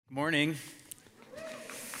Morning.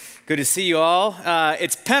 Good to see you all.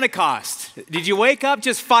 It's Pentecost. Did you wake up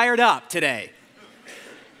just fired up today?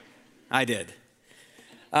 I did.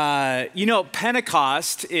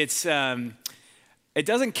 Pentecost, it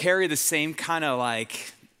doesn't carry the same kind of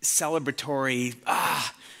like celebratory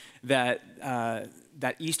that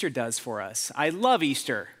Easter does for us. I love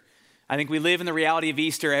Easter. I think we live in the reality of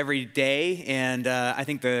Easter every day, and I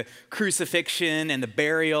think the crucifixion and the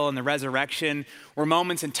burial and the resurrection were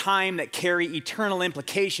moments in time that carry eternal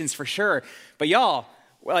implications for sure. But y'all,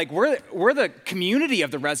 like we're the community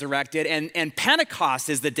of the resurrected, and Pentecost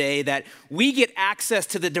is the day that we get access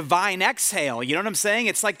to the divine exhale. You know what I'm saying?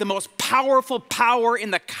 It's like the most powerful power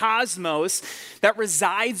in the cosmos that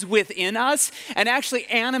resides within us and actually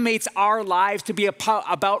animates our lives to be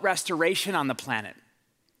about restoration on the planet.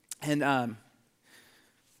 And,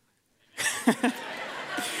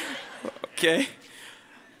 okay.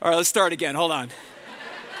 All right, let's start again. Hold on.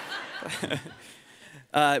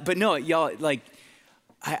 But no, y'all, like,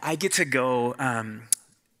 I get to go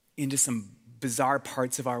into some bizarre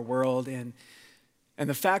parts of our world, and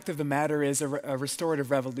the fact of the matter is a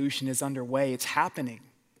restorative revolution is underway. It's happening.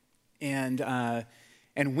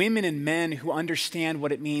 And women and men who understand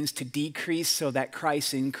what it means to decrease so that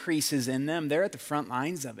Christ increases in them, they're at the front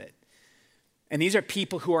lines of it. And these are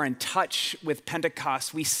people who are in touch with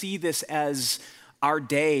Pentecost. We see this as our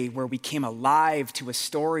day where we came alive to a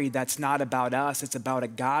story that's not about us. It's about a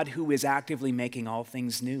God who is actively making all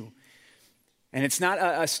things new. And it's not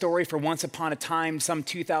a story for once upon a time, some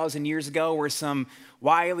 2,000 years ago, where some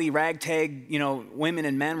wily ragtag, women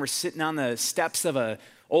and men were sitting on the steps of a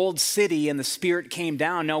old city and the Spirit came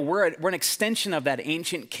down. No, we're an extension of that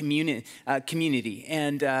ancient community,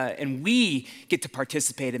 and we get to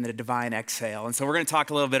participate in the divine exhale. And so we're going to talk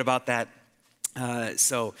a little bit about that.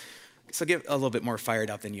 So get a little bit more fired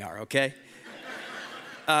up than you are, okay?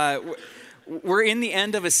 We're in the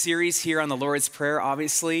end of a series here on the Lord's Prayer,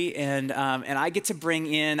 obviously, and I get to bring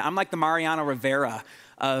in. I'm like the Mariano Rivera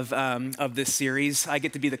of this series. I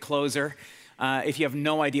get to be the closer. If you have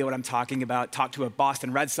no idea what I'm talking about, talk to a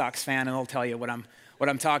Boston Red Sox fan and they'll tell you what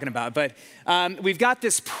I'm talking about. But we've got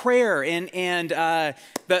this prayer, and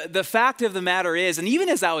the fact of the matter is, and even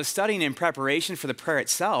as I was studying in preparation for the prayer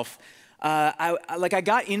itself, I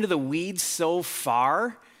got into the weeds so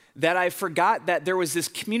far that I forgot that there was this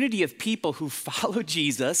community of people who followed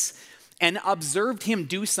Jesus and observed him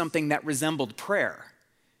do something that resembled prayer.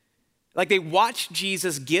 Like they watched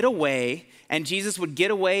Jesus get away, and Jesus would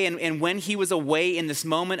get away, and when he was away in this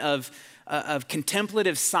moment of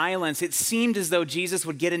contemplative silence, it seemed as though Jesus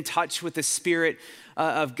would get in touch with the Spirit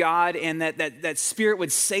of God, and that Spirit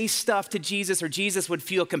would say stuff to Jesus, or Jesus would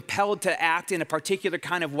feel compelled to act in a particular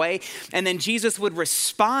kind of way, and then Jesus would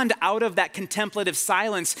respond out of that contemplative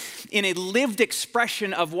silence in a lived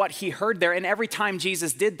expression of what he heard there. And every time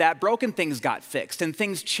Jesus did that, broken things got fixed and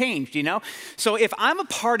things changed, So if I'm a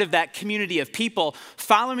part of that community of people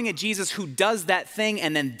following a Jesus who does that thing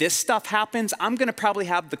and then this stuff happens, I'm going to probably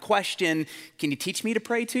have the question, can you teach me to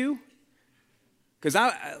pray too? Because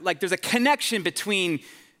there's a connection between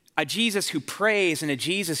a Jesus who prays and a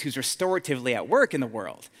Jesus who's restoratively at work in the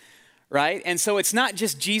world, right? And so it's not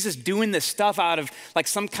just Jesus doing this stuff out of like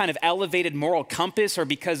some kind of elevated moral compass or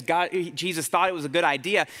because Jesus thought it was a good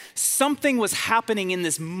idea. Something was happening in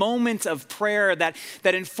this moment of prayer that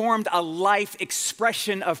informed a life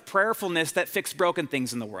expression of prayerfulness that fixed broken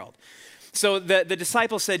things in the world. So the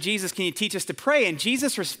disciples said, Jesus, can you teach us to pray? And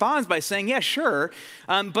Jesus responds by saying, yeah, sure,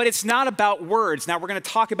 but it's not about words. Now, we're going to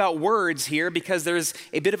talk about words here because there's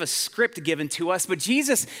a bit of a script given to us, but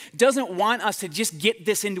Jesus doesn't want us to just get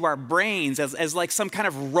this into our brains as like some kind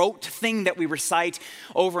of rote thing that we recite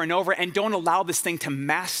over and over, and don't allow this thing to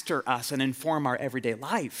master us and inform our everyday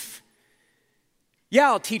life.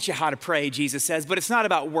 Yeah, I'll teach you how to pray, Jesus says, but it's not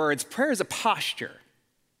about words. Prayer is a posture.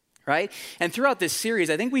 Right? And throughout this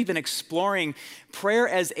series, I think we've been exploring prayer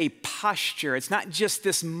as a posture. It's not just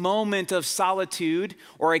this moment of solitude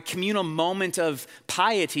or a communal moment of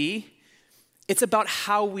piety. It's about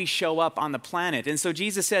how we show up on the planet. And so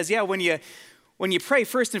Jesus says, yeah, when you pray,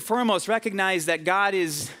 first and foremost, recognize that God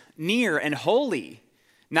is near and holy,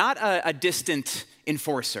 not a distant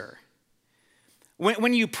enforcer.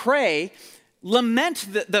 When you pray, lament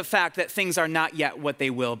the fact that things are not yet what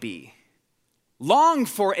they will be. Long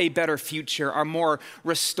for a better future, or more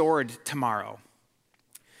restored tomorrow.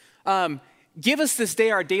 Give us this day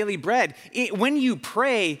our daily bread. When you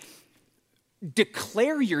pray,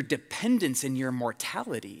 declare your dependence in your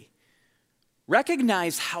mortality.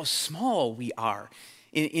 Recognize how small we are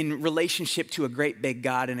in relationship to a great big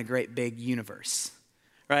God and a great big universe.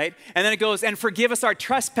 right? And then it goes, and forgive us our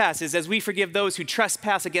trespasses as we forgive those who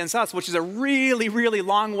trespass against us, which is a really, really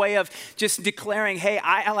long way of just declaring, hey,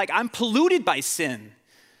 I'm polluted by sin.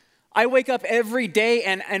 I wake up every day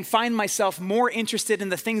and find myself more interested in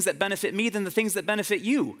the things that benefit me than the things that benefit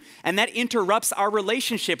you. And that interrupts our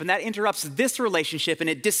relationship, and that interrupts this relationship, and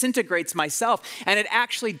it disintegrates myself, and it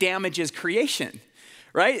actually damages creation,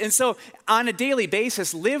 right? And so on a daily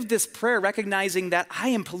basis, live this prayer recognizing that I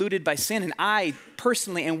am polluted by sin, and I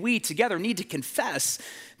personally and we together need to confess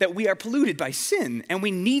that we are polluted by sin, and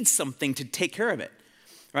we need something to take care of it,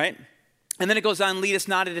 right? And then it goes on, lead us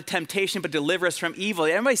not into temptation, but deliver us from evil.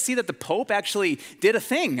 Everybody see that the Pope actually did a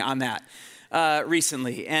thing on that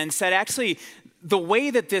recently and said, actually, the way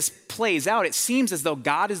that this plays out, it seems as though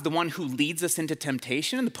God is the one who leads us into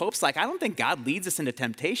temptation. And the Pope's like, I don't think God leads us into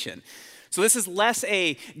temptation. So this is less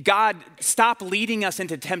a God, stop leading us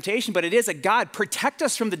into temptation, but it is a God, protect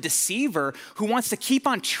us from the deceiver who wants to keep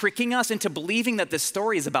on tricking us into believing that this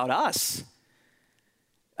story is about us.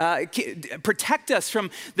 Protect us from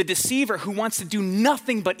the deceiver who wants to do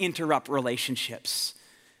nothing but interrupt relationships,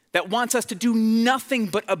 that wants us to do nothing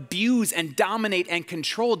but abuse and dominate and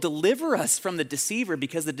control. Deliver us from the deceiver,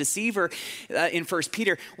 because the deceiver, in 1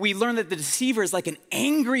 Peter, we learn that the deceiver is like an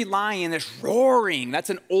angry lion that's roaring. That's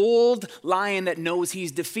an old lion that knows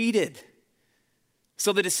he's defeated.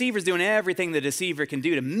 So the deceiver's doing everything the deceiver can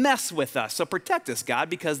do to mess with us. So protect us, God,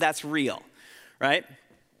 because that's real, right?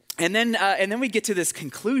 And then we get to this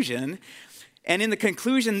conclusion, and in the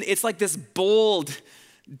conclusion, it's like this bold,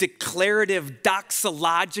 declarative,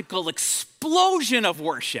 doxological explosion of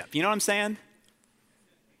worship. You know what I'm saying?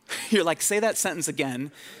 You're like, say that sentence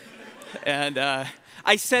again. And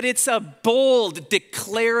I said it's a bold,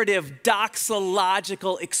 declarative,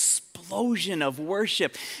 doxological explosion of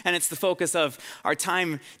worship. And it's the focus of our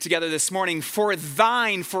time together this morning. For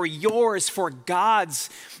thine, for yours, for God's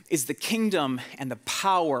is the kingdom and the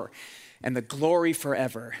power and the glory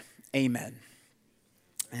forever. Amen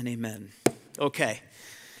and amen. Okay.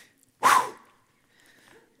 Whew.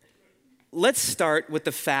 Let's start with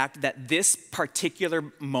the fact that this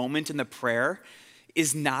particular moment in the prayer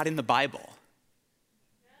is not in the Bible.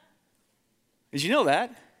 Did you know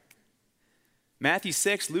that? Matthew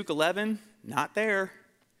 6, Luke 11, not there.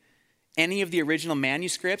 Any of the original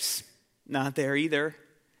manuscripts, not there either.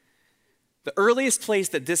 The earliest place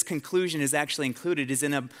that this conclusion is actually included is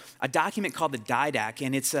in a document called the Didache,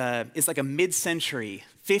 and it's like a mid-century,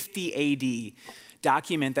 50 AD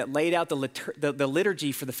document that laid out the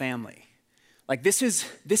liturgy for the family. Like this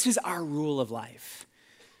is our rule of life.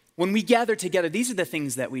 When we gather together, these are the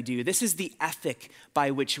things that we do. This is the ethic by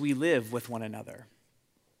which we live with one another.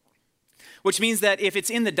 Which means that if it's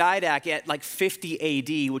in the Didache at like 50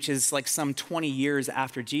 AD, which is like some 20 years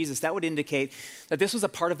after Jesus, that would indicate that this was a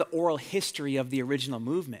part of the oral history of the original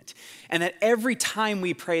movement. And that every time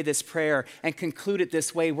we pray this prayer and conclude it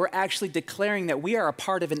this way, we're actually declaring that we are a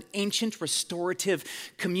part of an ancient restorative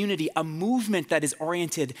community, a movement that is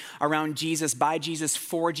oriented around Jesus, by Jesus,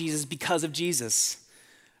 for Jesus, because of Jesus.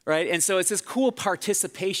 Right? And so it's this cool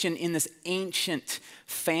participation in this ancient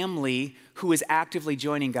family who is actively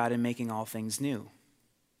joining God and making all things new.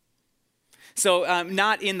 So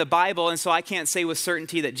not in the Bible, and so I can't say with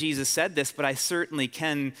certainty that Jesus said this, but I certainly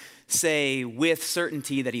can say with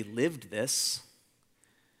certainty that he lived this.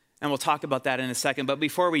 And we'll talk about that in a second. But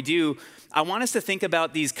before we do, I want us to think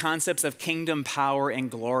about these concepts of kingdom, power, and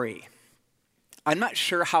glory. I'm not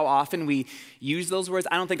sure how often we use those words.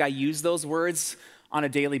 I don't think I use those words on a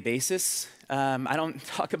daily basis. I don't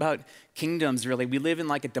talk about kingdoms really. We live in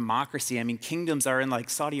like a democracy. I mean, kingdoms are in like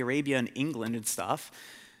Saudi Arabia and England and stuff.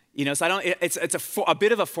 You know, so it's a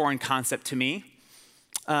bit of a foreign concept to me.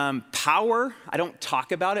 Power, I don't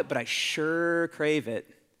talk about it, but I sure crave it.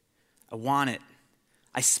 I want it.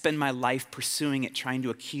 I spend my life pursuing it, trying to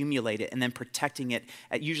accumulate it, and then protecting it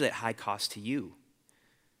usually at high cost to you.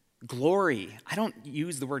 Glory, I don't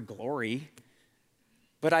use the word glory,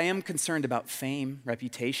 but I am concerned about fame,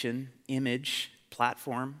 reputation, image,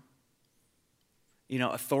 platform,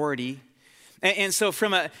 authority. And so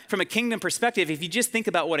from a kingdom perspective, if you just think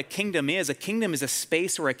about what a kingdom is a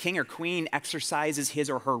space where a king or queen exercises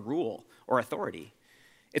his or her rule or authority.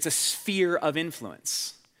 It's a sphere of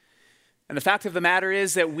influence. And the fact of the matter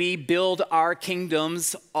is that we build our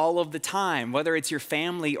kingdoms all of the time, whether it's your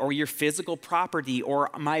family or your physical property or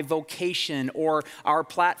my vocation or our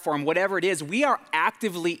platform, whatever it is, we are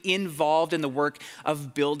actively involved in the work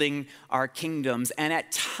of building our kingdoms. And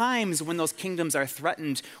at times when those kingdoms are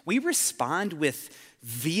threatened, we respond with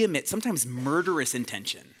vehement, sometimes murderous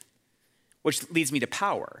intention, which leads me to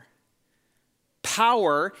power.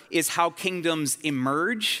 Power is how kingdoms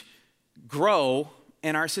emerge, grow,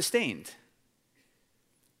 and are sustained.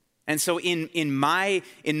 And so in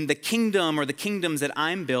the kingdom or the kingdoms that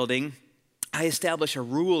I'm building, I establish a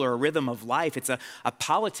rule or a rhythm of life. It's a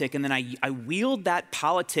politic, and then I wield that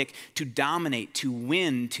politic to dominate, to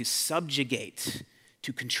win, to subjugate,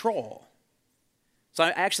 to control. So I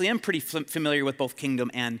actually am pretty familiar with both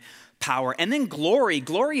kingdom and power. And then glory.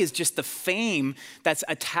 Glory is just the fame that's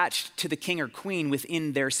attached to the king or queen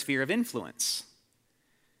within their sphere of influence.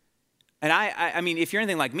 And I mean, if you're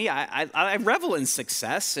anything like me, I revel in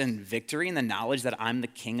success and victory and the knowledge that I'm the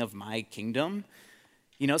king of my kingdom.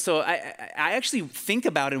 So I actually think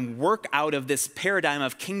about and work out of this paradigm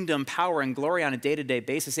of kingdom, power, and glory on a day-to-day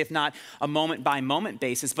basis, if not a moment-by-moment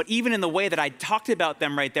basis. But even in the way that I talked about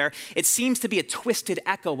them right there, it seems to be a twisted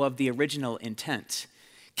echo of the original intent.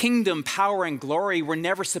 Kingdom, power, and glory were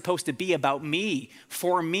never supposed to be about me,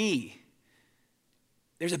 for me.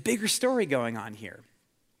 There's a bigger story going on here.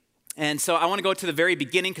 And so I want to go to the very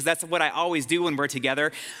beginning because that's what I always do when we're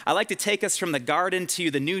together. I like to take us from the garden to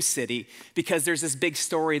the new city because there's this big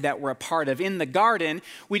story that we're a part of. In the garden,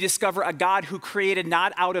 we discover a God who created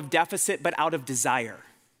not out of deficit, but out of desire.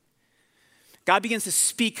 God begins to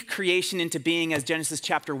speak creation into being as Genesis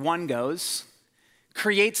chapter 1 goes,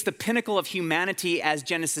 creates the pinnacle of humanity as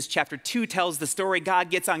Genesis chapter 2 tells the story. God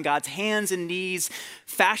gets on God's hands and knees,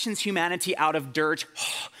 fashions humanity out of dirt,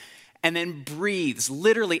 and then breathes,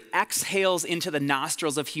 literally exhales into the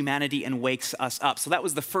nostrils of humanity and wakes us up. So that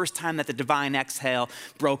was the first time that the divine exhale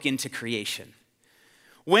broke into creation.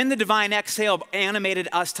 When the divine exhale animated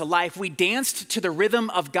us to life, we danced to the rhythm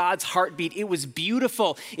of God's heartbeat. It was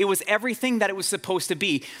beautiful. It was everything that it was supposed to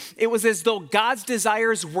be. It was as though God's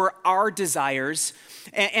desires were our desires.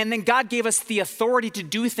 And then God gave us the authority to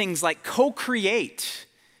do things like co-create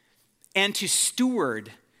and to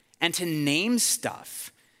steward and to name stuff.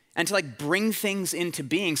 And to bring things into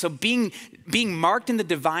being. So being marked in the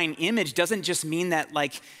divine image doesn't just mean that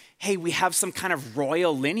hey, we have some kind of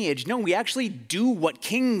royal lineage. No, we actually do what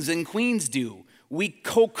kings and queens do. We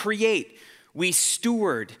co-create, we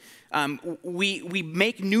steward, we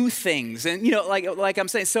make new things. And like I'm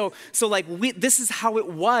saying, so this is how it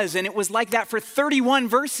was. And it was like that for 31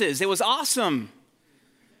 verses. It was awesome.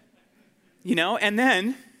 And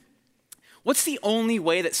then what's the only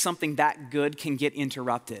way that something that good can get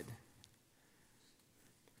interrupted?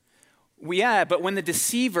 But when the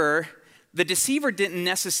deceiver didn't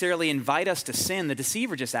necessarily invite us to sin. The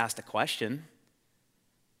deceiver just asked a question.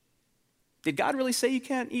 Did God really say you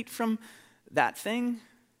can't eat from that thing?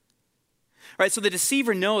 All right, so the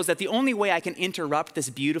deceiver knows that the only way I can interrupt this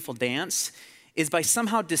beautiful dance is by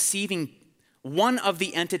somehow deceiving one of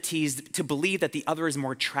the entities to believe that the other is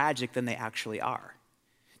more tragic than they actually are.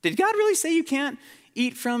 Did God really say you can't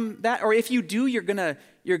eat from that? Or if you do, you're gonna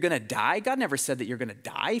die? God never said that you're gonna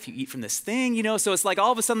die if you eat from this thing, So it's like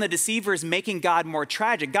all of a sudden the deceiver is making God more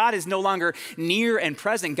tragic. God is no longer near and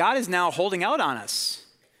present. God is now holding out on us.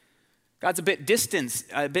 God's a bit distant.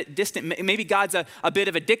 Maybe God's a bit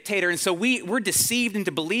of a dictator. And so we're deceived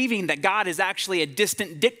into believing that God is actually a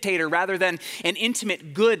distant dictator rather than an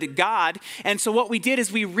intimate, good God. And so what we did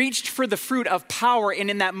is we reached for the fruit of power.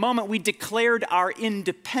 And in that moment, we declared our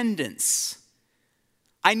independence.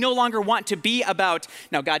 I no longer want to be about,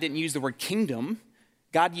 now God didn't use the word kingdom.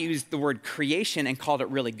 God used the word creation and called it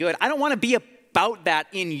really good. I don't want to be about that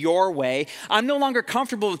in your way. I'm no longer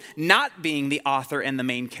comfortable with not being the author and the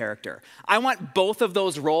main character. I want both of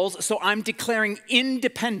those roles, so I'm declaring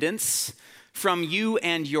independence from you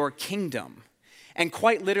and your kingdom. And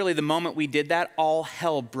quite literally, the moment we did that, all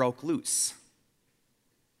hell broke loose.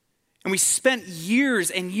 And we spent years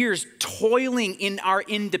and years toiling in our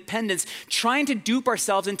independence, trying to dupe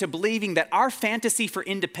ourselves into believing that our fantasy for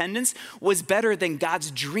independence was better than God's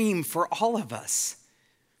dream for all of us.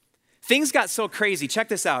 Things got so crazy. Check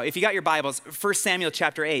this out. If you got your Bibles, 1 Samuel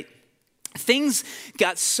chapter 8. Things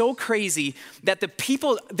got so crazy that the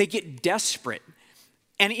people, they get desperate.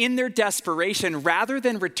 And in their desperation, rather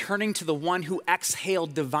than returning to the one who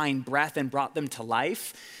exhaled divine breath and brought them to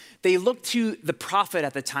life, they looked to the prophet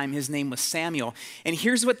at the time. His name was Samuel. And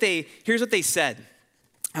here's what they said.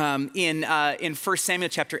 In 1 Samuel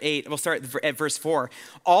chapter 8, we'll start at verse 4.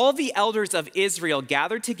 All the elders of Israel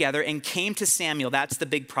gathered together and came to Samuel, that's the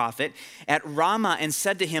big prophet, at Ramah and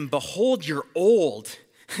said to him, "Behold, you're old,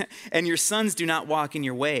 and your sons do not walk in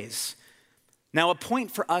your ways. Now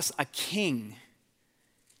appoint for us a king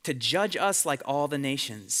to judge us like all the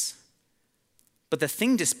nations." But the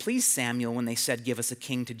thing displeased Samuel when they said, "Give us a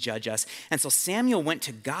king to judge us." And so Samuel went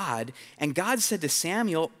to God, and God said to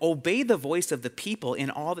Samuel, "Obey the voice of the people in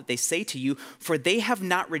all that they say to you, for they have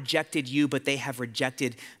not rejected you, but they have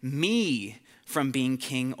rejected me from being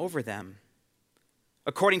king over them."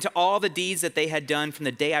 according to all the deeds that they had done from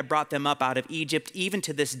the day I brought them up out of Egypt, even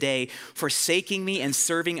to this day, forsaking me and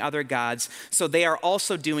serving other gods, so they are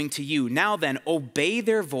also doing to you. Now then, obey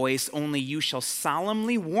their voice, only you shall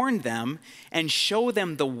solemnly warn them and show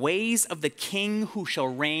them the ways of the king who shall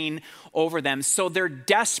reign over them. So they're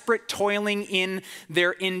desperate, toiling in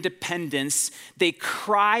their independence. They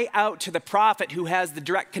cry out to the prophet who has the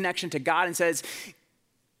direct connection to God and says,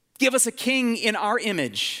 give us a king in our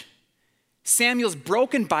image. Samuel's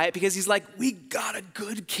broken by it because he's like, we got a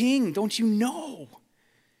good king, don't you know?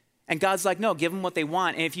 And God's like, no, give them what they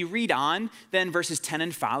want. And if you read on, then verses 10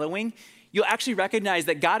 and following, you'll actually recognize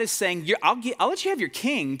that God is saying, I'll let you have your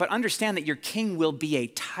king, but understand that your king will be a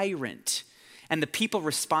tyrant. And the people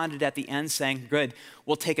responded at the end saying, good,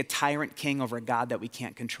 we'll take a tyrant king over a God that we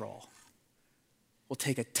can't control. We'll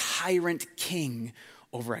take a tyrant king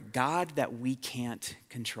over a God that we can't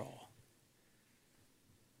control.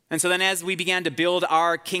 And so then as we began to build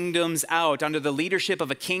our kingdoms out under the leadership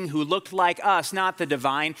of a king who looked like us, not the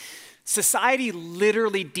divine, society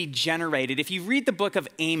literally degenerated. If you read the book of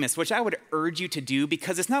Amos, which I would urge you to do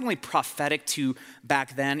because it's not only prophetic to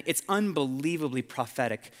back then, it's unbelievably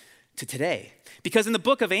prophetic to today. Because in the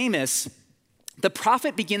book of Amos, the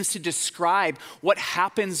prophet begins to describe what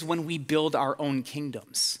happens when we build our own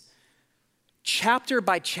kingdoms. Chapter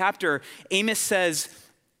by chapter, Amos says,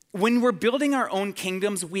 when we're building our own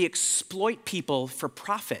kingdoms, we exploit people for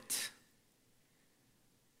profit.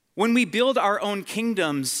 When we build our own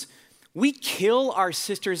kingdoms, we kill our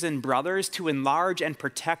sisters and brothers to enlarge and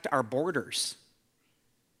protect our borders.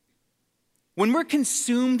 When we're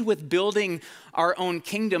consumed with building our own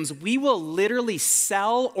kingdoms, we will literally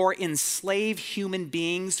sell or enslave human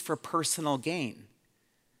beings for personal gain.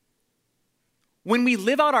 When we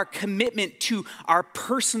live out our commitment to our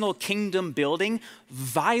personal kingdom building,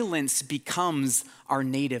 violence becomes our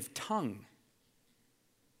native tongue.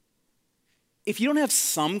 If you don't have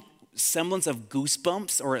some semblance of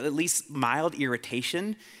goosebumps or at least mild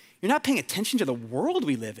irritation, you're not paying attention to the world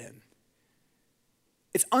we live in.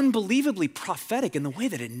 It's unbelievably prophetic in the way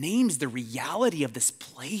that it names the reality of this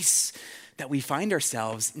place that we find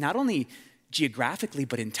ourselves, not only geographically,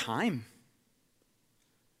 but in time.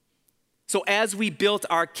 So as we built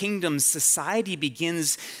our kingdoms, society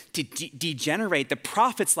begins to degenerate. The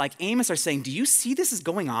prophets like Amos are saying, do you see this is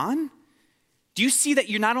going on? Do you see that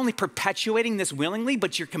you're not only perpetuating this willingly,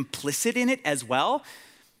 but you're complicit in it as well?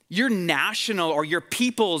 Your national or your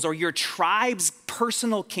people's or your tribe's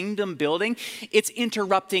personal kingdom building, it's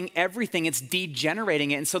interrupting everything. It's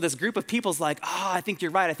degenerating it. And so this group of people's like, I think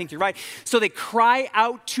you're right. I think you're right. So they cry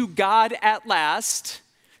out to God at last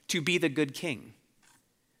to be the good king.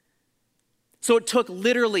 So it took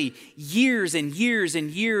literally years and years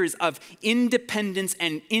and years of independence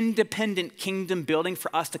and independent kingdom building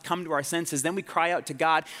for us to come to our senses. Then we cry out to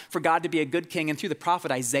God for God to be a good king. And through the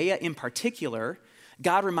prophet Isaiah in particular,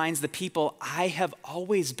 God reminds the people, I have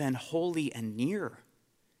always been holy and near.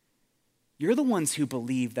 You're the ones who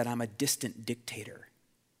believe that I'm a distant dictator.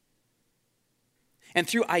 And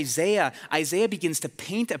through Isaiah begins to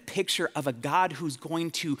paint a picture of a God who's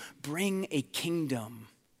going to bring a kingdom.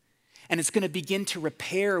 And it's going to begin to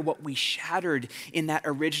repair what we shattered in that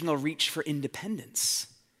original reach for independence.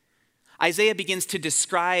 Isaiah begins to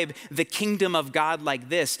describe the kingdom of God like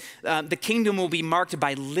this. The kingdom will be marked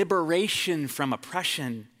by liberation from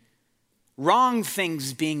oppression, wrong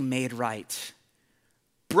things being made right,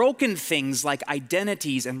 broken things like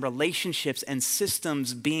identities and relationships and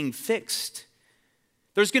systems being fixed.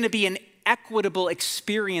 There's going to be an equitable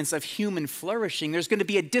experience of human flourishing. There's going to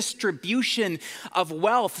be a distribution of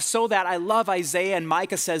wealth so that, I love Isaiah and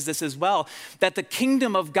Micah says this as well, that the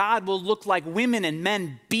kingdom of God will look like women and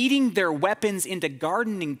men beating their weapons into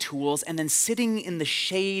gardening tools and then sitting in the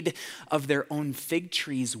shade of their own fig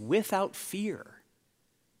trees without fear.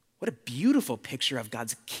 What a beautiful picture of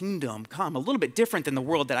God's kingdom come. A little bit different than the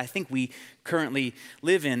world that I think we currently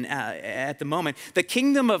live in at the moment. The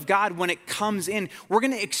kingdom of God, when it comes in, we're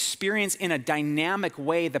going to experience in a dynamic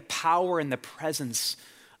way the power and the presence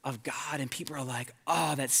of God. And people are like,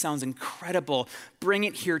 that sounds incredible. Bring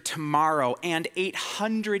it here tomorrow. And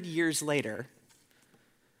 800 years later,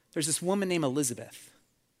 there's this woman named Elizabeth.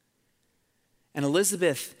 And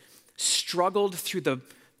Elizabeth struggled through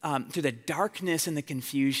the darkness and the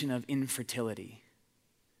confusion of infertility.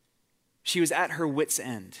 She was at her wit's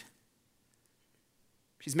end.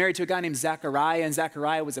 She's married to a guy named Zechariah, and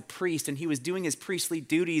Zechariah was a priest, and he was doing his priestly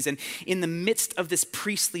duties. And in the midst of this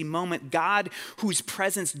priestly moment, God, whose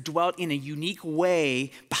presence dwelt in a unique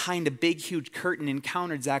way behind a big, huge curtain,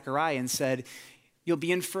 encountered Zechariah and said, "You'll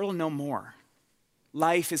be infertile no more.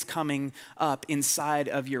 Life is coming up inside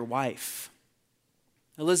of your wife."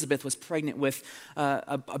 Elizabeth was pregnant with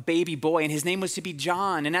a baby boy, and his name was to be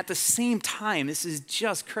John. And at the same time, this is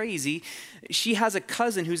just crazy, she has a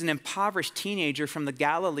cousin who's an impoverished teenager from the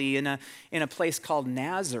Galilee in a place called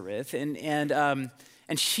Nazareth.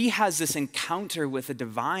 And she has this encounter with the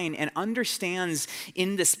divine and understands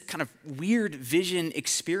in this kind of weird vision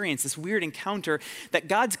experience, this weird encounter, that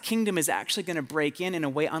God's kingdom is actually going to break in a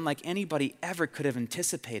way unlike anybody ever could have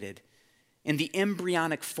anticipated. In the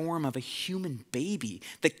embryonic form of a human baby,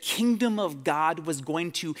 the kingdom of God was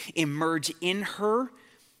going to emerge in her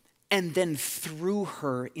and then through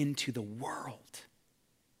her into the world.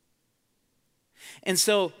 And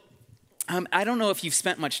so, I don't know if you've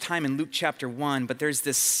spent much time in Luke chapter 1, but there's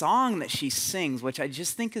this song that she sings, which I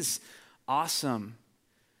just think is awesome.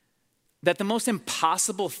 That the most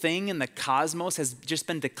impossible thing in the cosmos has just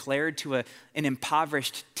been declared to an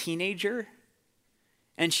impoverished teenager.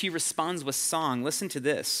 And she responds with song. Listen to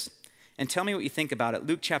this and tell me what you think about it.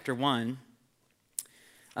 Luke chapter 1,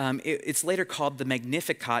 it's later called the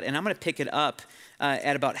Magnificat, and I'm going to pick it up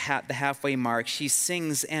at about the halfway mark. She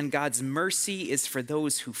sings, "And God's mercy is for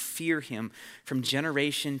those who fear him from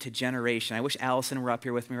generation to generation." I wish Allison were up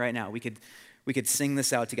here with me right now. We could sing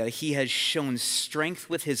this out together. "He has shown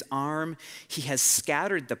strength with his arm. He has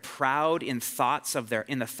scattered the proud in the thoughts of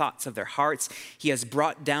their hearts. He has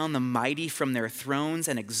brought down the mighty from their thrones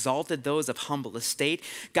and exalted those of humble estate.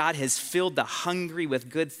 God has filled the hungry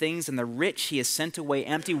with good things, and the rich he has sent away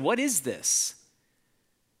empty." What is this?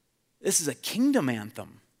 This is a kingdom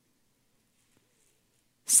anthem.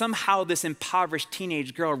 Somehow this impoverished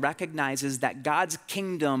teenage girl recognizes that God's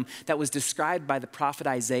kingdom that was described by the prophet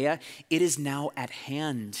Isaiah, it is now at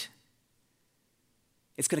hand.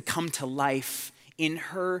 It's going to come to life in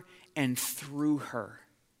her and through her.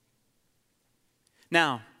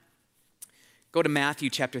 Now, go to Matthew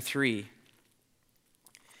chapter 3.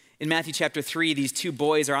 In Matthew chapter 3, these two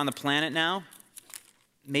boys are on the planet now,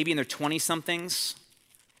 maybe in their 20-somethings.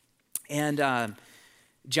 And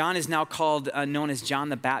John is now known as John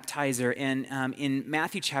the Baptizer. And in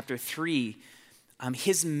Matthew chapter 3,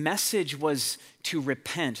 his message was to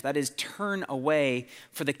repent. That is, turn away,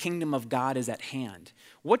 for the kingdom of God is at hand.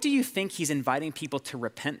 What do you think he's inviting people to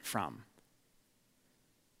repent from?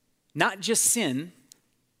 Not just sin,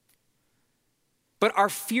 but our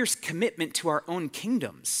fierce commitment to our own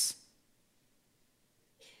kingdoms.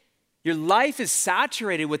 Your life is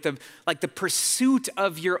saturated with the pursuit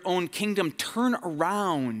of your own kingdom. Turn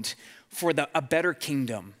around for a better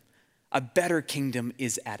kingdom. A better kingdom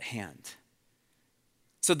is at hand.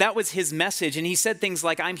 So that was his message. And he said things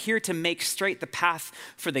like, "I'm here to make straight the path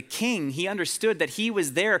for the king." He understood that he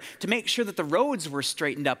was there to make sure that the roads were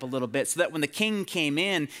straightened up a little bit so that when the king came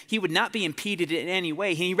in, he would not be impeded in any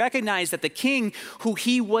way. He recognized that the king who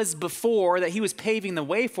he was before, that he was paving the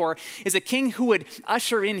way for, is a king who would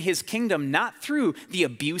usher in his kingdom not through the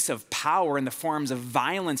abuse of power in the forms of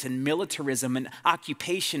violence and militarism and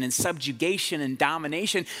occupation and subjugation and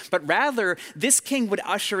domination, but rather this king would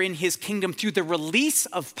usher in his kingdom through the release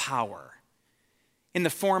of power in the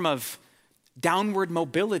form of downward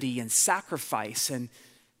mobility and sacrifice and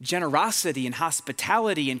generosity and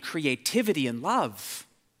hospitality and creativity and love.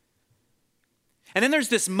 And then there's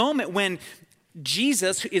this moment when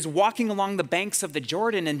Jesus is walking along the banks of the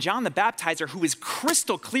Jordan, and John the Baptizer, who is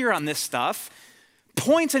crystal clear on this stuff,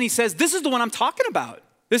 points and he says, "This is the one I'm talking about.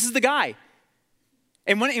 This is the guy."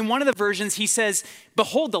 And in one of the versions, he says,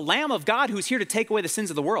 "Behold the Lamb of God who's here to take away the sins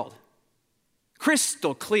of the world."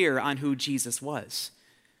 Crystal clear on who Jesus was.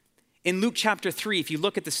 In Luke chapter 3, if you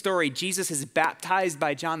look at the story, Jesus is baptized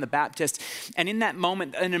by John the Baptist. And in that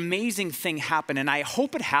moment, an amazing thing happened. And I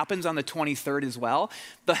hope it happens on the 23rd as well.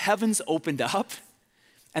 The heavens opened up.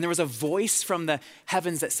 And there was a voice from the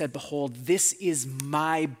heavens that said, "Behold, this is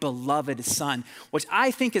my beloved son," which I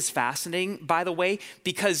think is fascinating, by the way,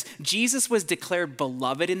 because Jesus was declared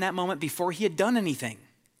beloved in that moment before he had done anything.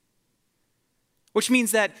 Which means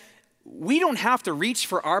that we don't have to reach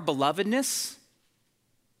for our belovedness.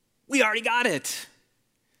 We already got it.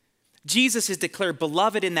 Jesus is declared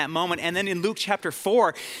beloved in that moment. And then in Luke chapter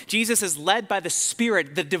 4, Jesus is led by the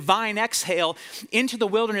Spirit, the divine exhale, into the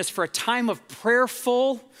wilderness for a time of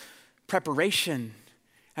prayerful preparation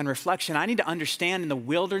and reflection. I need to understand in the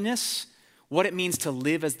wilderness what it means to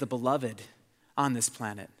live as the beloved on this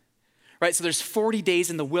planet. Right, so there's 40 days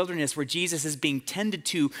in the wilderness where Jesus is being tended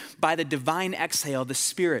to by the divine exhale, the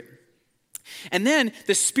Spirit. And then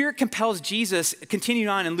the Spirit compels Jesus, continuing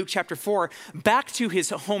on in Luke chapter 4, back to his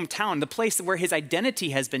hometown, the place where his identity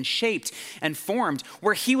has been shaped and formed,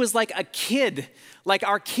 where he was like a kid, like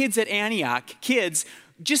our kids at Antioch, kids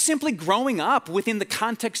just simply growing up within the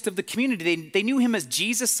context of the community. They knew him as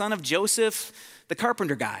Jesus, son of Joseph, the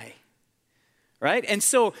carpenter guy, right? And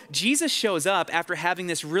so Jesus shows up after having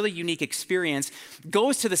this really unique experience,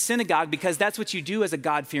 goes to the synagogue because that's what you do as a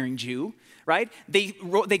God-fearing Jew, right? They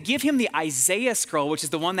give him the Isaiah scroll, which is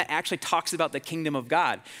the one that actually talks about the kingdom of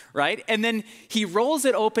God, right? And then he rolls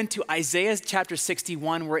it open to Isaiah chapter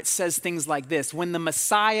 61, where it says things like this: when the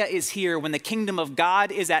Messiah is here, when the kingdom of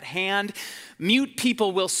God is at hand, mute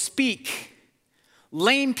people will speak,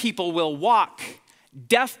 lame people will walk,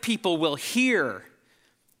 deaf people will hear,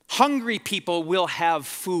 hungry people will have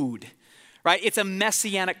food, right? It's a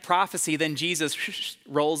messianic prophecy. Then Jesus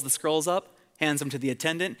rolls the scrolls up, hands them to the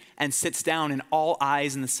attendant, and sits down, and all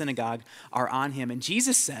eyes in the synagogue are on him. And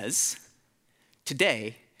Jesus says,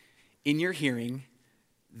 today, in your hearing,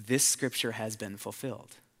 this scripture has been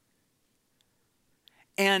fulfilled.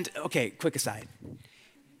 And, okay, quick aside.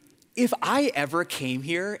 If I ever came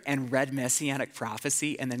here and read messianic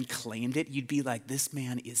prophecy and then claimed it, you'd be like, this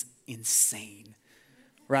man is insane,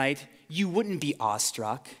 right? You wouldn't be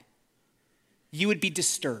awestruck. You would be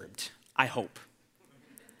disturbed, I hope.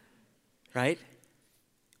 Right?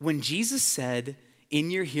 When Jesus said, in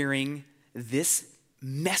your hearing, this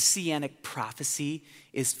messianic prophecy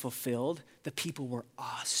is fulfilled, the people were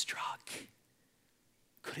awestruck.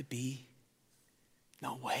 Could it be?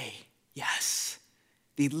 No way. Yes.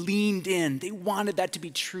 They leaned in. They wanted that to be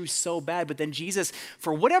true so bad. But then Jesus,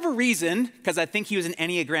 for whatever reason, because I think he was an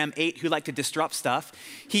Enneagram 8 who liked to disrupt stuff,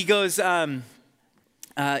 he goes,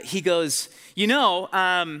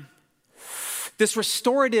 this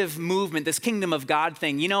restorative movement, this kingdom of God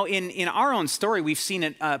thing, in our own story, we've seen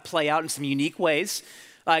it play out in some unique ways.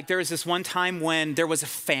 Like there was this one time when there was a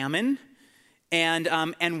famine,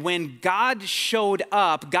 and when God showed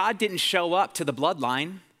up, God didn't show up to the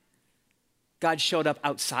bloodline. God showed up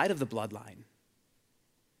outside of the bloodline.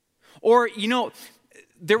 Or,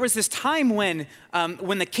 there was this time when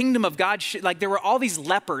the kingdom of God, there were all these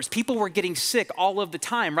lepers. People were getting sick all of the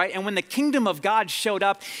time, right? And when the kingdom of God showed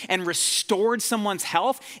up and restored someone's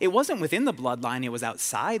health, it wasn't within the bloodline, it was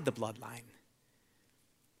outside the bloodline.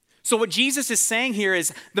 So what Jesus is saying here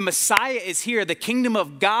is the Messiah is here, the kingdom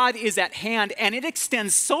of God is at hand, and it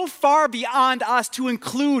extends so far beyond us to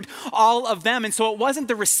include all of them. And so it wasn't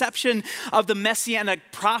the reception of the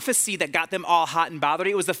messianic prophecy that got them all hot and bothered.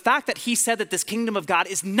 It was the fact that he said that this kingdom of God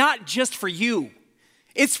is not just for you.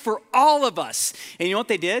 It's for all of us. And you know what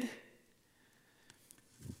they did?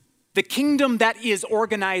 The kingdom that is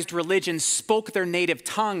organized religion spoke their native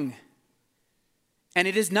tongue. And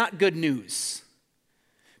it is not good news.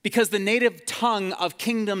 Because the native tongue of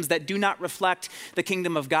kingdoms that do not reflect the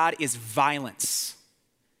kingdom of God is violence.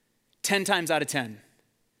 10 times out of 10.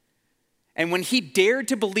 And when he dared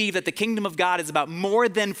to believe that the kingdom of God is about more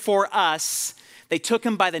than for us, they took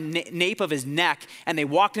him by the nape of his neck and they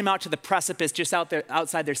walked him out to the precipice just out there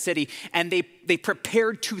outside their city, and they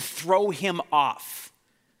prepared to throw him off.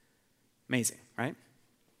 Amazing, right?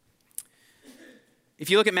 If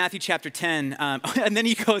you look at Matthew chapter 10, and then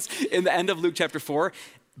he goes in the end of Luke chapter 4,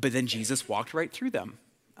 but then Jesus walked right through them.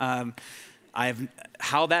 I'd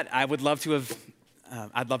love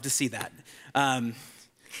to see that. And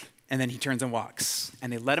then he turns and walks,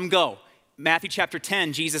 and they let him go. Matthew chapter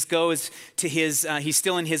 10, Jesus goes to he's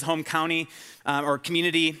still in his home county or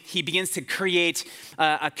community. He begins to create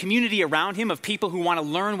a community around him of people who want to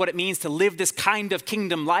learn what it means to live this kind of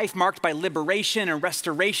kingdom life marked by liberation and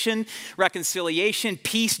restoration, reconciliation,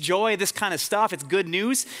 peace, joy, this kind of stuff. It's good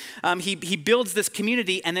news. He builds this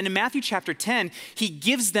community, and then in Matthew chapter 10, he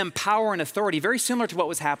gives them power and authority, very similar to what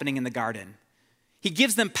was happening in the garden. He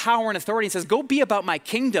gives them power and authority and says, go be about my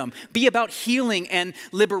kingdom. Be about healing and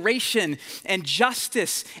liberation and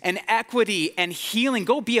justice and equity and healing.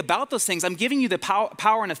 Go be about those things. I'm giving you the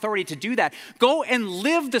power and authority to do that. Go and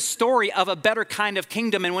live the story of a better kind of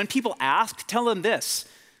kingdom. And when people ask, tell them this: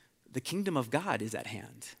 the kingdom of God is at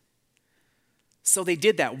hand. So they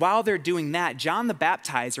did that. While they're doing that, John the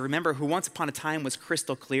Baptizer, remember, who once upon a time was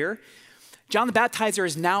crystal clear, John the Baptizer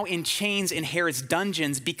is now in chains in Herod's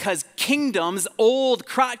dungeons because kingdoms, old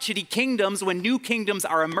crotchety kingdoms, when new kingdoms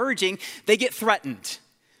are emerging, they get threatened.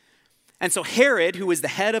 And so Herod, who is the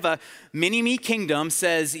head of a mini-me kingdom,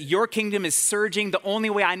 says, your kingdom is surging. The only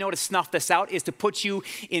way I know to snuff this out is to put you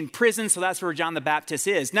in prison. So that's where John the Baptist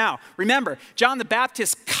is. Now, remember, John the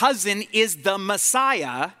Baptist's cousin is the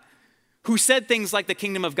Messiah, who said things like the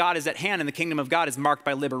kingdom of God is at hand and the kingdom of God is marked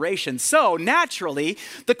by liberation. So naturally,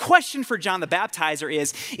 the question for John the Baptizer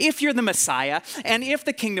is, if you're the Messiah and if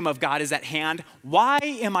the kingdom of God is at hand, why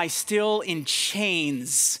am I still in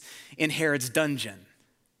chains in Herod's dungeon?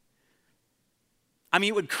 I mean,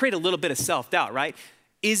 it would create a little bit of self-doubt, right?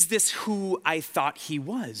 Is this who I thought he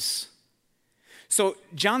was? So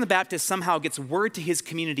John the Baptist somehow gets word to his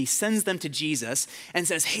community, sends them to Jesus, and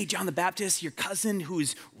says, hey, John the Baptist, your cousin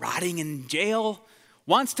who's rotting in jail,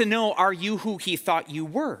 wants to know, are you who he thought you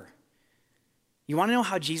were? You want to know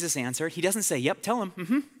how Jesus answered? He doesn't say, yep, tell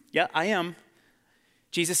him, yeah, I am.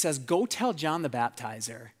 Jesus says, go tell John the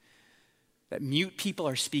Baptizer that mute people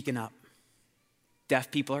are speaking up,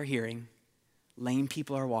 deaf people are hearing, lame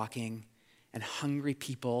people are walking, and hungry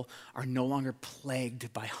people are no longer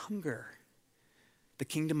plagued by hunger. The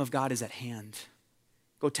kingdom of God is at hand.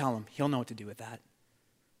 Go tell him. He'll know what to do with that.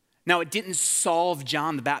 Now, it didn't solve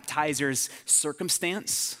John the Baptizer's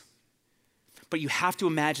circumstance, but you have to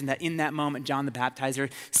imagine that in that moment, John the Baptizer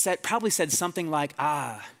probably said something like,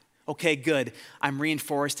 okay, good. I'm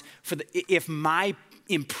reinforced. If my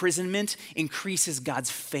imprisonment increases God's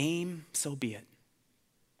fame, so be it.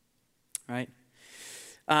 Right?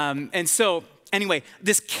 And so, anyway,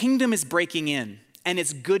 this kingdom is breaking in. And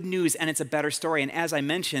it's good news, and it's a better story. And as I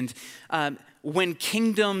mentioned, when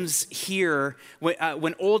kingdoms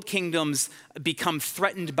when old kingdoms become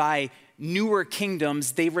threatened by newer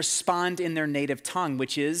kingdoms, they respond in their native tongue,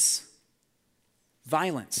 which is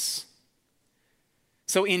violence.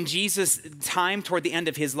 So in Jesus' time, toward the end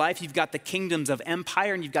of his life, you've got the kingdoms of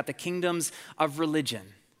empire and you've got the kingdoms of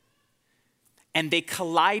religion. And they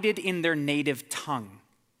collided in their native tongue.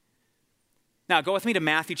 Now, go with me to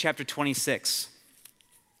Matthew chapter 26.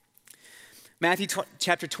 Matthew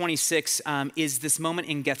chapter 26 is this moment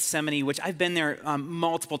in Gethsemane, which I've been there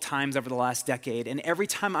multiple times over the last decade. And every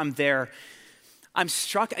time I'm there, I'm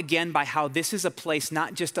struck again by how this is a place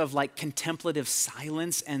not just of like contemplative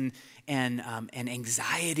silence and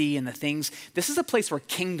anxiety and the things. This is a place where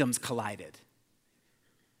kingdoms collided.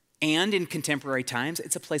 And in contemporary times,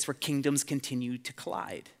 it's a place where kingdoms continue to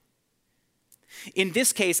collide. In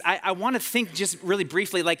this case, I want to think just really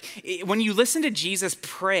briefly, like when you listen to Jesus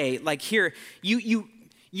pray, like here,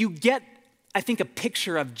 you get, I think, a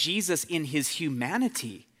picture of Jesus in his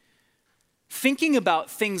humanity. Thinking about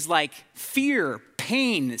things like fear,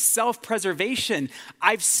 pain, self-preservation.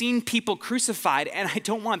 I've seen people crucified and I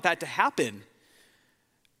don't want that to happen.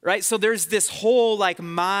 Right? So there's this whole like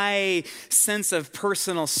my sense of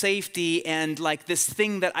personal safety and like this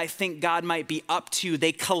thing that I think God might be up to.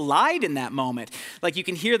 They collide in that moment. Like you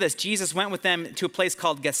can hear this. Jesus went with them to a place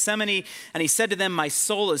called Gethsemane and he said to them, my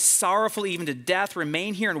soul is sorrowful even to death.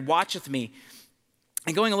 Remain here and watch with me.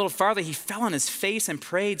 And going a little farther, he fell on his face and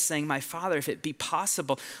prayed saying, my Father, if it be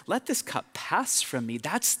possible, let this cup pass from me.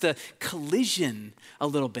 That's the collision a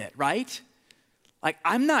little bit, right? Like,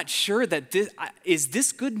 I'm not sure that is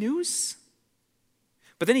this good news?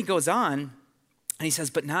 But then he goes on and he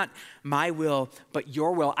says, but not my will, but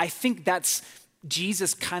your will. I think that's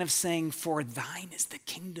Jesus kind of saying, for thine is the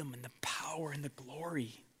kingdom and the power and the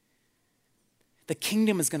glory. The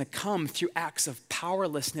kingdom is going to come through acts of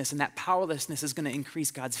powerlessness, and that powerlessness is going to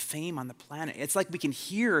increase God's fame on the planet. It's like we can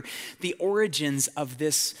hear the origins of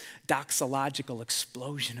this doxological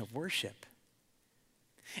explosion of worship.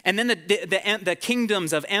 And then the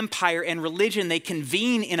kingdoms of empire and religion, they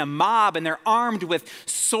convene in a mob and they're armed with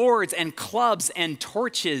swords and clubs and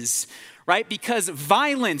torches, right? Because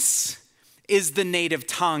violence is the native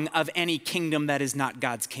tongue of any kingdom that is not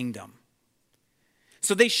God's kingdom.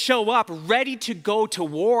 So they show up ready to go to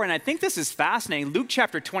war. And I think this is fascinating. Luke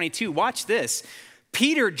chapter 22, watch this.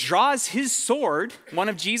 Peter draws his sword, one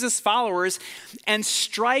of Jesus' followers, and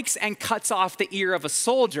strikes and cuts off the ear of a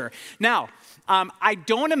soldier. Now, I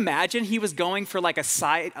don't imagine he was going for like a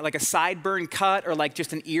sideburn cut or like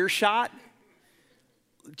just an ear shot.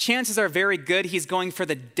 Chances are very good he's going for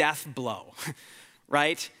the death blow,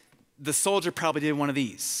 right? The soldier probably did one of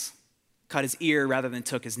these, cut his ear rather than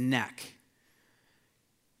took his neck.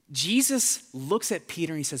 Jesus looks at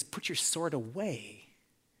Peter and he says, put your sword away,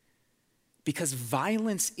 because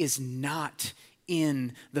violence is not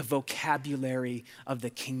in the vocabulary of the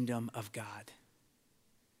kingdom of God.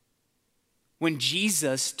 When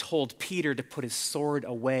Jesus told Peter to put his sword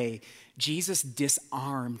away, Jesus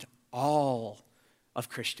disarmed all of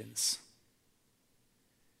Christians.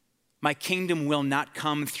 My kingdom will not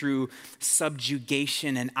come through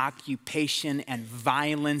subjugation and occupation and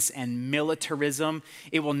violence and militarism.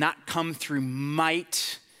 It will not come through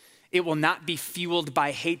might. It will not be fueled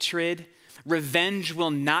by hatred. Revenge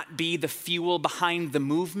will not be the fuel behind the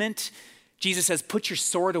movement. Jesus says, put your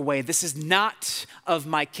sword away. This is not of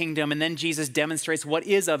my kingdom. And then Jesus demonstrates what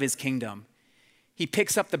is of his kingdom. He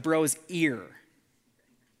picks up the bro's ear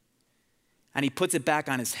and he puts it back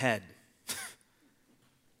on his head.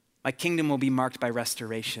 My kingdom will be marked by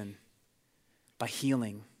restoration, by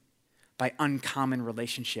healing, by uncommon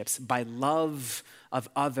relationships, by love of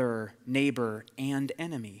other, neighbor, and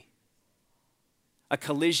enemy. a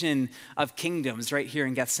collision of kingdoms right here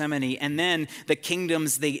in Gethsemane. And then the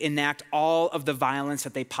kingdoms, they enact all of the violence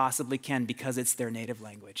that they possibly can because it's their native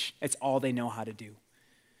language. It's all they know how to do.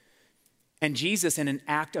 And Jesus, in an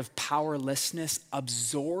act of powerlessness,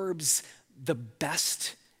 absorbs the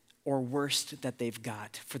best or worst that they've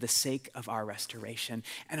got for the sake of our restoration.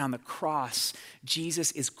 And on the cross,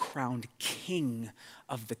 Jesus is crowned king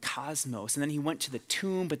of the cosmos. And then he went to the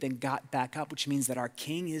tomb, but then got back up, which means that our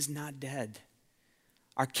king is not dead.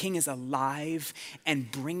 Our king is alive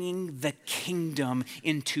and bringing the kingdom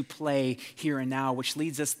into play here and now, which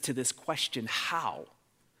leads us to this question: how?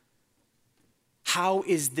 How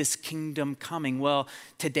is this kingdom coming? Well,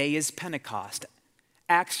 today is Pentecost.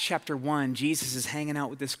 Acts chapter 1, Jesus is hanging out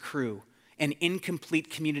with this crew, an incomplete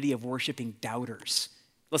community of worshiping doubters.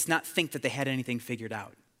 Let's not think that they had anything figured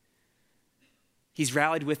out. He's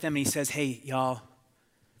rallied with them and he says, hey, y'all,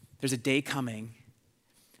 there's a day coming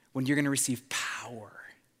when you're going to receive power.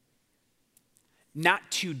 Not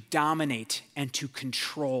to dominate and to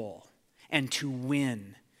control and to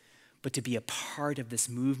win, but to be a part of this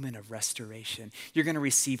movement of restoration. You're going to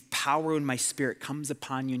receive power when my spirit comes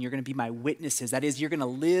upon you, and you're going to be my witnesses. That is, you're going to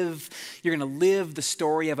live the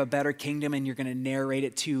story of a better kingdom, and you're going to narrate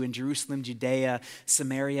it too in Jerusalem, Judea,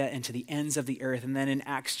 Samaria, and to the ends of the earth. And then in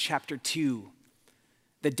Acts chapter 2,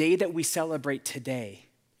 the day that we celebrate today,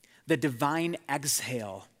 the divine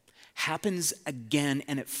exhale happens again,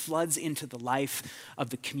 and it floods into the life of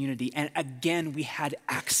the community. And again, we had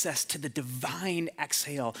access to the divine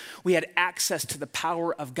exhale. We had access to the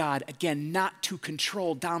power of God. Again, not to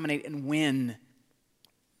control, dominate, and win,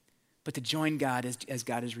 but to join God as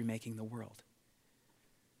God is remaking the world.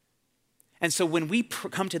 And so when we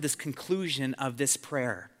come to this conclusion of this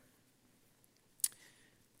prayer,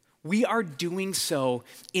 we are doing so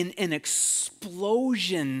in an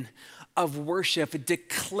explosion of worship,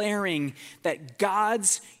 declaring that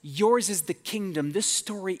yours is the kingdom. This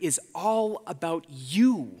story is all about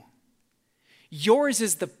you. Yours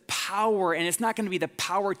is the power, and it's not going to be the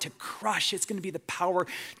power to crush, it's going to be the power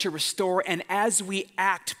to restore. And as we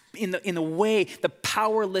act in the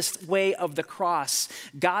powerless way of the cross,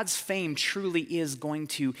 God's fame truly is going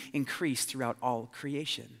to increase throughout all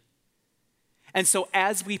creation. And so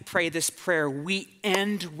as we pray this prayer, we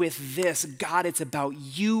end with this: God, it's about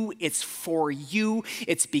you, it's for you,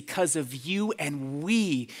 it's because of you, and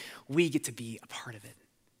we get to be a part of it.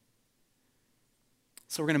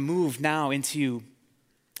 So we're going to move now into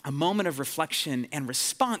a moment of reflection and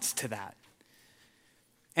response to that.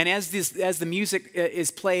 And as the music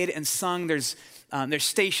is played and sung, there's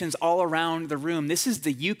stations all around the room. This is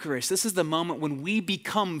the Eucharist. This is the moment when we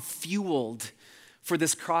become fueled for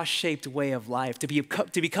this cross-shaped way of life, to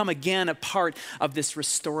become again a part of this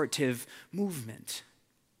restorative movement.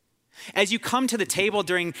 As you come to the table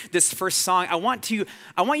during this first song, I want you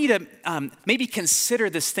to maybe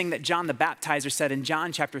consider this thing that John the Baptizer said in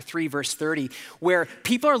John chapter 3, verse 30, where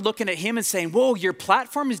people are looking at him and saying, whoa, your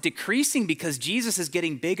platform is decreasing because Jesus is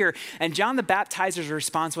getting bigger. And John the Baptizer's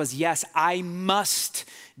response was, yes, I must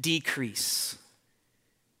decrease.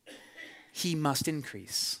 He must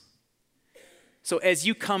increase. So as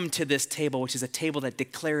you come to this table, which is a table that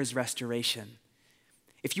declares restoration,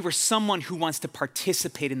 if you are someone who wants to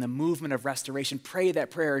participate in the movement of restoration, pray that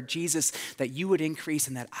prayer, Jesus, that you would increase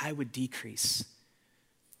and that I would decrease.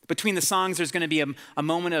 Between the songs, there's going to be a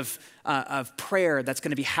moment of prayer that's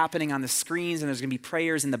going to be happening on the screens, and there's going to be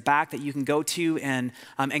prayers in the back that you can go to and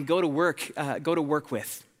go to work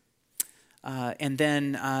with. And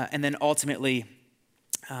then ultimately,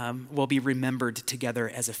 we'll be remembered together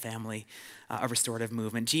as a family, a restorative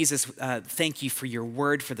movement. Jesus, thank you for your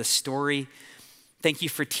word, for the story. Thank you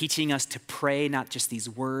for teaching us to pray, not just these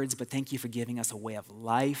words, but thank you for giving us a way of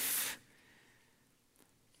life.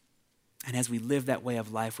 And as we live that way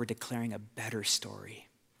of life, we're declaring a better story.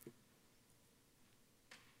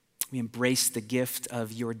 We embrace the gift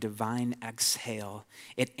of your divine exhale.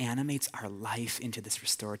 It animates our life into this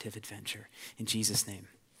restorative adventure. In Jesus' name,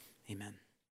 amen.